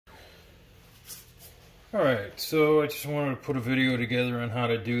Alright, so I just wanted to put a video together on how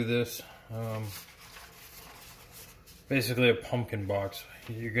to do this. Basically a pumpkin box.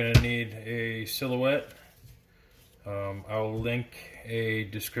 You're going to need a silhouette. I'll link a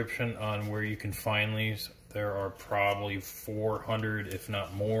description on where you can find these. There are probably 400, if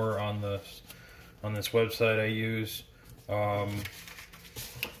not more, on this website I use.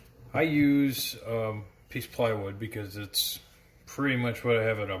 I use piece of plywood because it's pretty much what I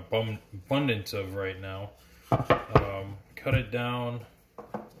have an abundance of right now. Cut it down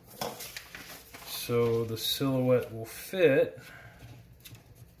so the silhouette will fit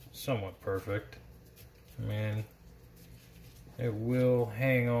somewhat perfect. I mean, it will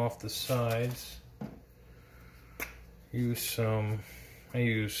hang off the sides. I use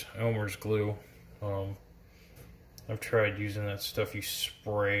Elmer's glue. I've tried using that stuff you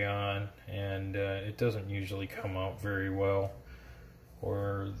spray on, and it doesn't usually come out very well.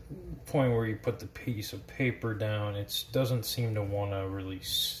 Or the point where you put the piece of paper down, it doesn't seem to want to really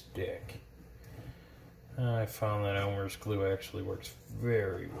stick. I found that Elmer's glue actually works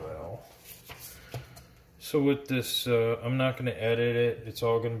very well. So with this, I'm not going to edit it. It's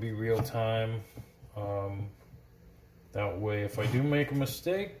all going to be real time. That way, if I do make a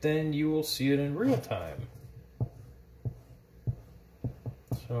mistake, then you will see it in real time.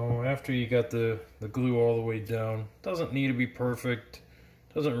 So after you got the glue all the way down, doesn't need to be perfect.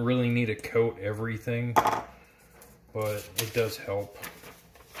 Doesn't really need to coat everything, but it does help.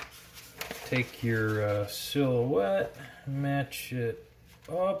 Take your silhouette, match it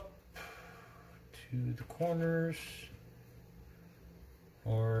up to the corners,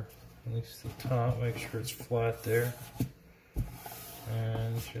 or at least the top. Make sure it's flat there,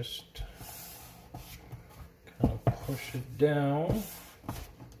 and just kind of push it down.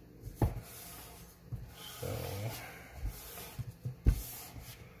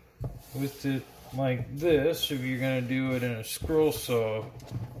 With it like this, if you're going to do it in a scroll saw,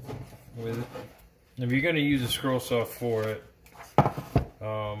 if you're going to use a scroll saw for it,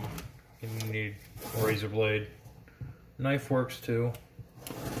 you need a razor blade. Knife works too.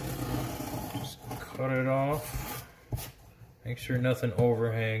 Just cut it off. Make sure nothing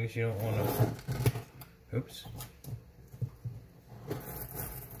overhangs. You don't want to. Oops.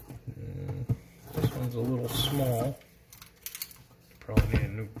 This one's a little small. Probably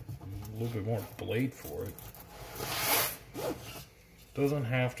need a little bit more blade for it. Doesn't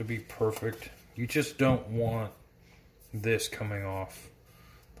have to be perfect. You just don't want this coming off.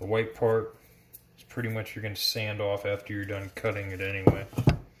 The white part is pretty much you're going to sand off after you're done cutting it anyway.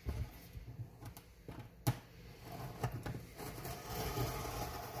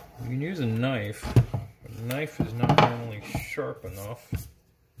 You can use a knife, but a knife is not normally sharp enough.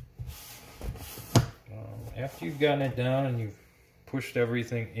 After you've gotten it down and you've pushed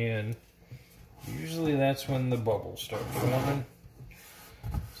everything in, usually that's when the bubbles start forming.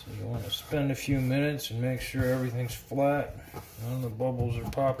 So you want to spend a few minutes and make sure everything's flat. None of the bubbles are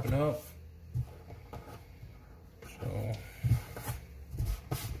popping up. So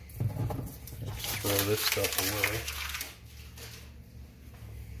let's throw this stuff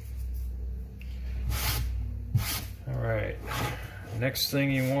away. Alright, next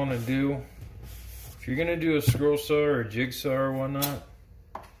thing you want to do, if you're going to do a scroll saw or a jigsaw or whatnot,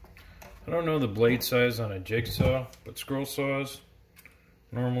 I don't know the blade size on a jigsaw, but scroll saws,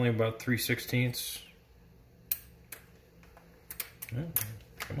 normally about 3/16.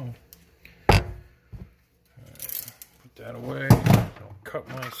 Come on. Put that away. I'll cut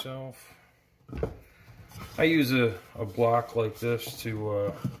myself. I use a block like this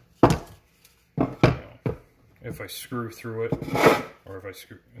to, if I screw through it, or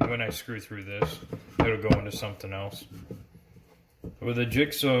when I screw through this, it'll go into something else. With a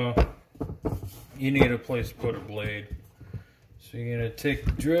jigsaw, you need a place to put a blade. So you're going to take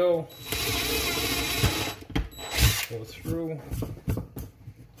the drill, go through.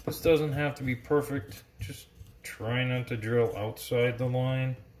 This doesn't have to be perfect. Just try not to drill outside the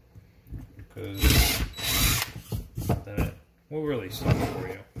line, because then it will really suck for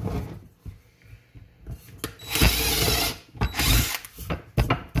you.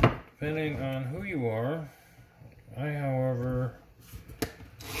 Depending on who you are, I, however,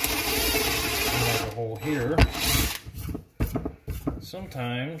 have a hole here.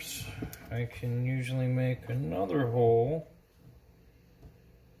 Sometimes I can usually make another hole,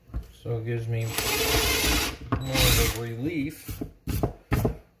 so it gives me more of a relief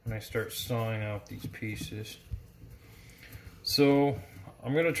when I start sawing out these pieces. So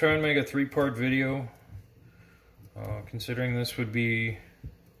I'm going to try and make a 3-part video, considering this would be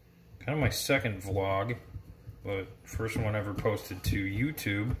kind of my second vlog, but first one ever posted to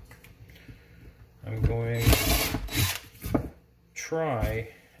YouTube. I'm going to try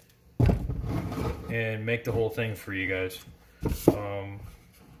and make the whole thing for you guys.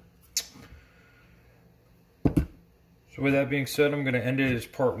 So with that being said, I'm going to end it as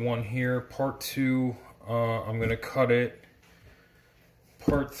part 1 here. Part 2, I'm going to cut it.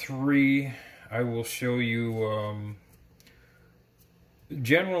 Part 3, I will show you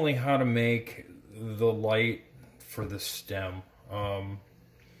generally how to make the light for the stem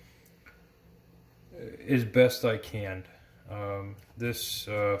as best I can. This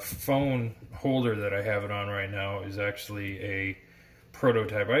phone holder that I have it on right now is actually a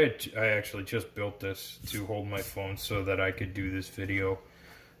prototype. I actually just built this to hold my phone so that I could do this video.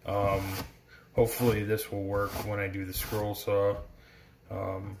 Hopefully this will work when I do the scroll saw,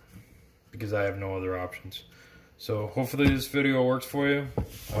 because I have no other options. So hopefully this video works for you,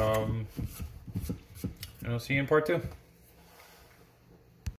 and I'll see you in part 2.